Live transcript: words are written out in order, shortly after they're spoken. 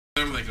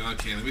I'm like,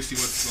 okay, let me see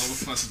what all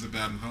the fuss is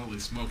about. And holy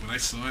smoke, when I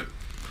saw it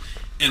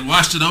and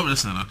watched it over,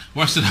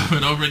 watched it over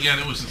and over again,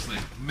 it was just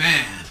like,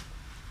 man,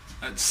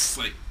 that's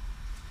like.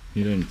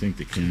 He doesn't think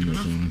the camera's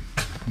on.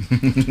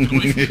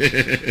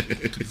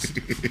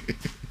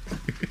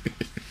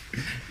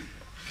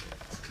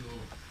 It's cool.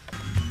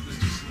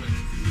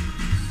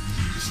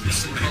 Mr.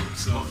 Slick.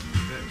 So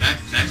that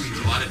means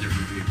a lot of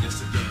different people.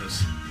 Yes, it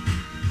does.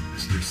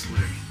 Mr.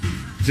 Slick.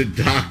 The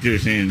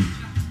doctor's in.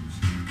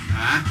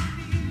 Huh?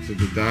 So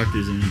the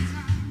doctor's in.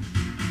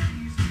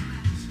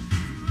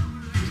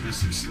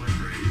 Mr. Slick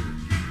right here.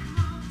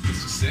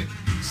 Mr. Sick?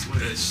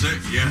 Slick. Sick,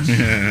 yes.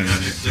 Yeah.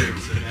 Yes, sick.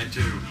 That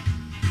too.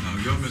 No,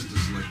 you're Mr.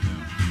 Slick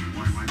now.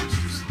 Why am I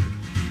Mr. Slick?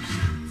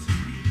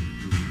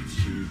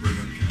 Should we bring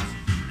up Cal?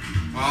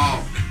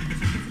 Oh.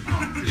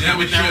 Yeah,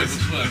 we should. Was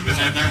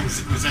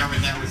that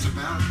what that was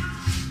about?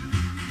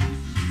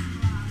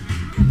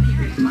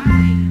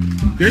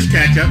 There's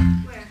ketchup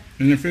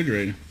in the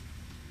refrigerator.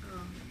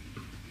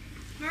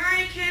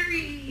 Mariah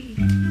Carey.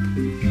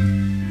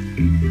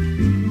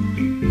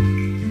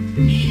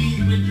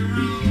 With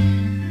Jerome.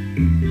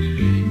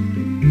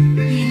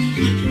 With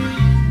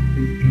Jerome.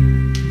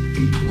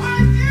 What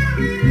do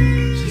we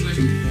need? She's like,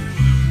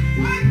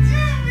 What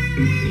do we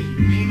need?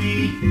 Mimi.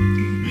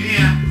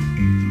 Mia.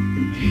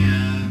 Mia.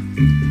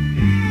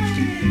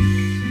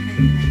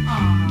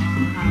 Aw,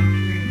 how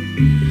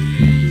pretty.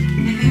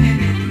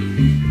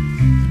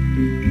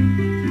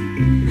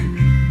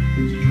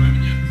 she's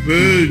driving you.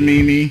 Food,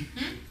 Mimi.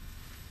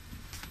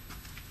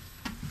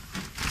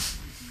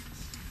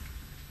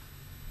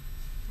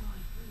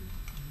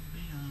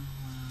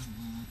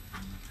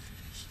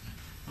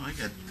 Oh, I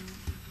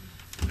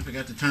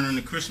forgot to turn on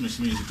the Christmas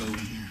music over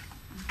here.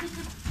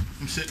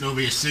 I'm sitting over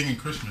here singing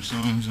Christmas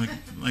songs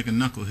like a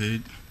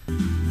knucklehead.